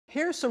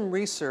Here's some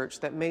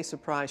research that may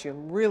surprise you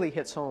and really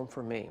hits home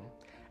for me.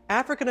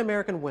 African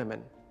American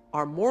women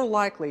are more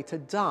likely to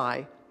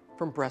die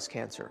from breast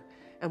cancer.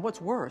 And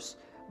what's worse,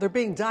 they're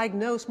being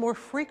diagnosed more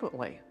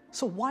frequently.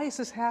 So why is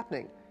this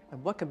happening?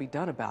 And what can be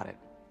done about it?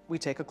 We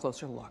take a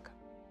closer look.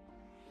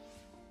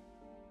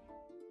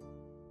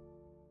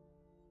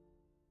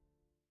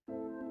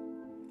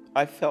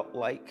 I felt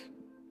like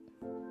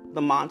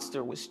the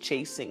monster was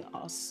chasing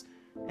us,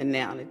 and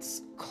now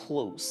it's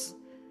close.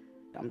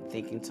 I'm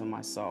thinking to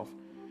myself,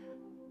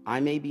 I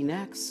may be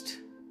next.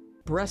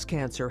 Breast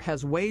cancer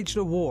has waged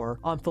a war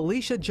on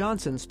Felicia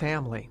Johnson's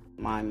family.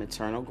 My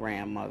maternal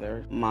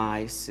grandmother,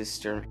 my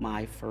sister,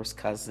 my first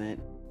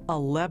cousin.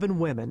 11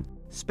 women,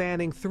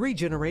 spanning 3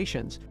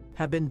 generations,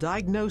 have been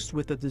diagnosed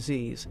with the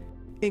disease,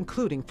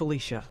 including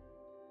Felicia.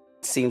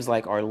 It seems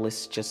like our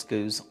list just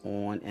goes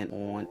on and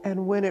on.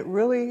 And when it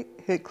really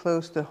hit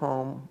close to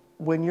home,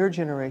 when your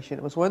generation,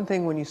 it was one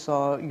thing when you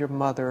saw your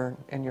mother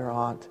and your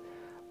aunt,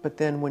 but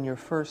then when your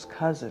first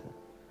cousin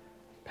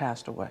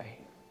passed away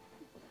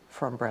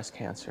from breast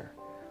cancer,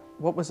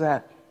 what was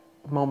that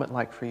moment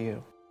like for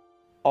you?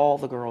 All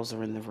the girls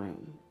are in the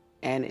room,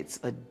 and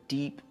it's a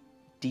deep,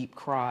 deep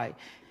cry.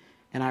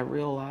 And I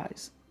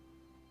realize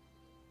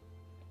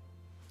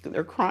that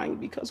they're crying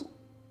because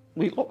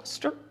we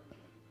lost her,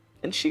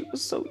 and she was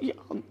so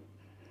young.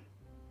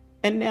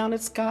 And now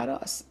it's got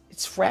us.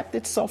 It's wrapped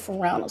itself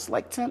around us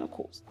like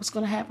tentacles. What's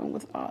going to happen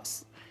with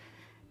us?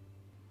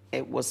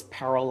 It was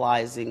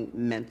paralyzing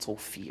mental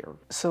fear.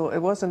 So it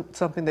wasn't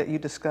something that you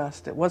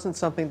discussed. It wasn't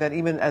something that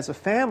even as a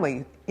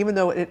family, even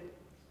though it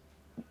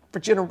for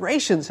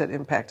generations had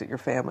impacted your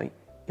family,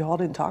 you all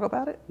didn't talk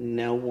about it?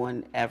 No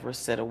one ever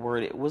said a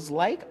word. It was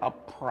like a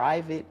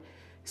private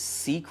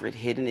secret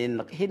hidden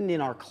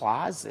in our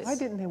closets. Why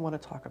didn't they want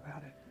to talk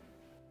about it?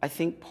 I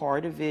think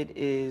part of it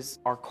is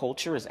our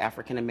culture as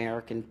African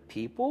American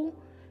people.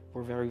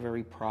 We're very,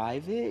 very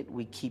private.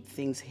 We keep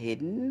things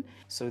hidden.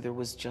 So there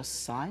was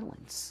just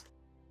silence.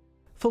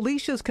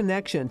 Felicia's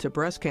connection to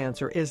breast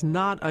cancer is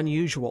not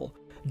unusual.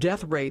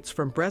 Death rates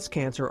from breast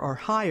cancer are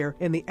higher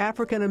in the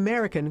African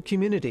American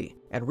community,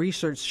 and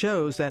research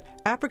shows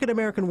that African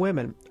American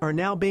women are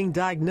now being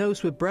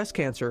diagnosed with breast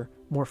cancer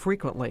more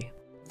frequently.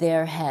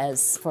 There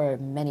has, for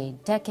many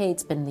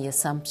decades, been the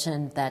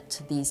assumption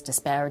that these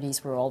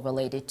disparities were all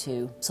related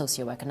to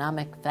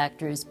socioeconomic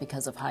factors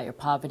because of higher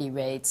poverty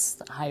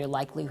rates, higher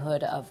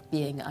likelihood of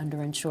being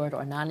underinsured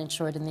or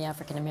non-insured in the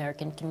African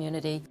American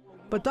community.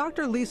 But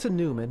Dr. Lisa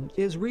Newman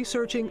is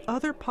researching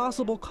other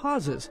possible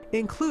causes,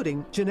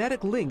 including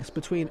genetic links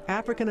between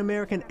African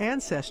American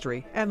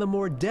ancestry and the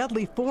more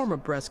deadly form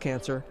of breast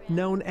cancer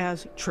known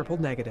as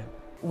triple negative.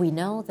 We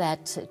know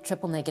that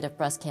triple-negative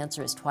breast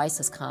cancer is twice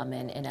as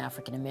common in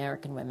African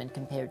American women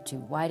compared to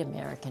white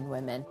American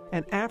women.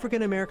 And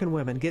African American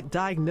women get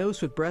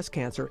diagnosed with breast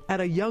cancer at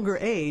a younger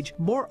age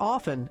more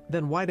often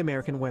than white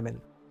American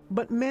women.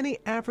 But many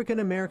African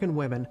American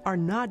women are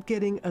not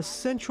getting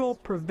essential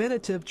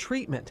preventative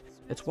treatment.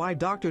 It's why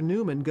Dr.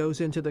 Newman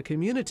goes into the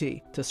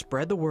community to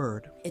spread the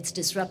word. It's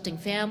disrupting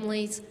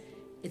families,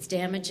 it's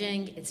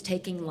damaging, it's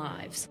taking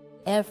lives.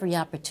 Every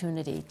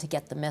opportunity to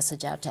get the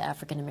message out to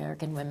African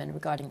American women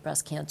regarding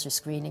breast cancer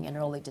screening and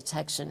early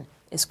detection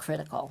is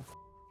critical.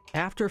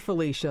 After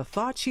Felicia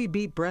thought she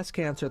beat breast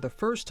cancer the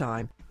first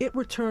time, it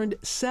returned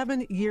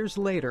 7 years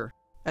later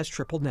as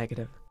triple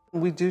negative.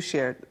 We do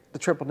share the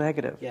triple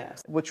negative,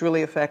 yes, which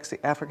really affects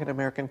the African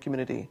American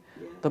community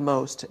the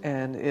most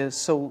and is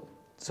so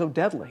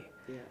deadly.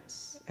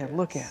 Yes. And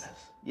look at us.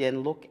 Yeah,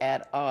 and look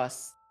at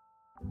us.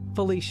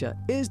 Felicia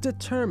is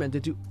determined to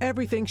do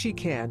everything she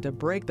can to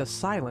break the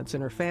silence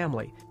in her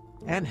family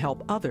and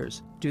help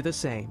others do the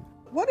same.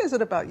 What is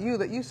it about you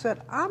that you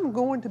said, I'm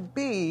going to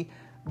be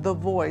the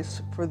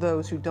voice for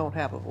those who don't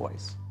have a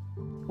voice?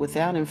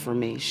 Without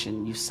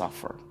information, you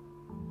suffer.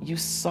 You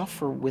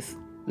suffer with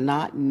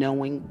not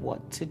knowing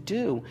what to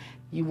do.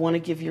 You want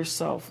to give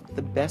yourself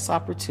the best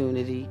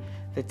opportunity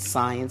that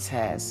science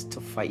has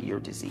to fight your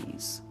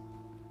disease.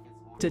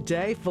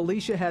 Today,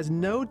 Felicia has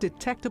no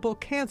detectable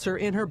cancer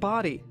in her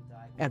body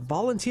and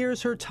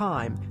volunteers her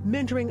time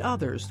mentoring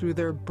others through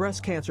their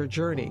breast cancer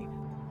journey.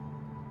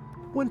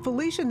 When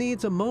Felicia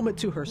needs a moment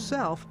to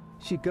herself,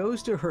 she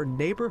goes to her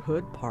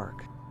neighborhood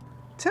park.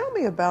 Tell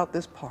me about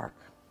this park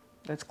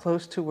that's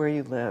close to where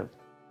you live.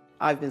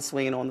 I've been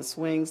swinging on the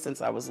swings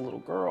since I was a little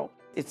girl.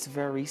 It's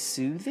very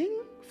soothing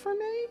for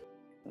me.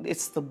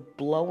 It's the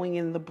blowing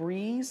in the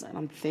breeze, and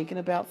I'm thinking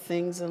about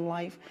things in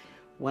life.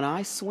 When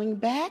I swing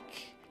back,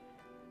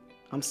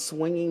 I'm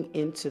swinging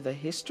into the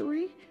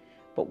history,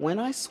 but when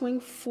I swing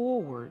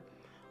forward,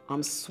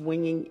 I'm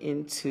swinging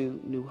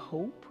into new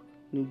hope,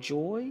 new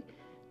joy,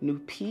 new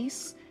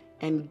peace,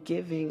 and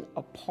giving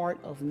a part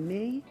of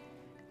me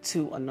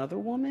to another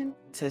woman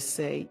to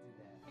say,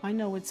 I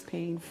know it's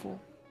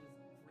painful.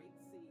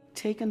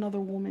 Take another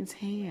woman's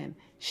hand.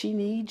 She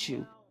needs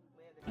you.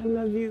 I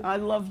love you. I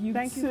love you too.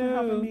 Thank you for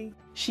having me.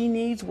 She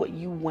needs what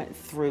you went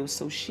through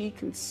so she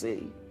can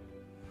see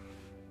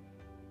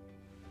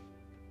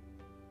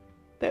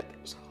that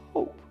there's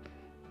hope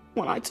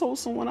When I told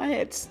someone I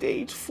had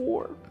stage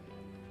 4,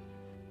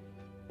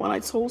 when I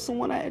told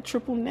someone I had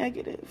triple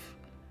negative,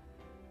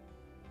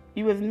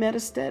 you have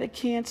metastatic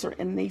cancer,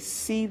 and they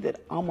see that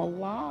I'm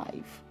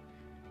alive.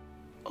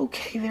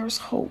 Okay, there's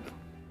hope.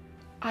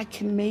 I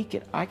can make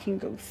it. I can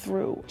go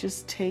through.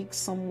 Just take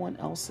someone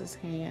else's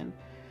hand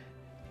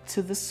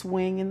to the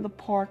swing in the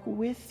park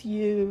with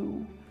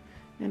you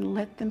and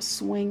let them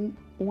swing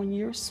on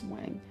your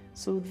swing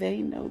so they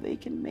know they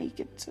can make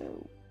it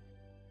too.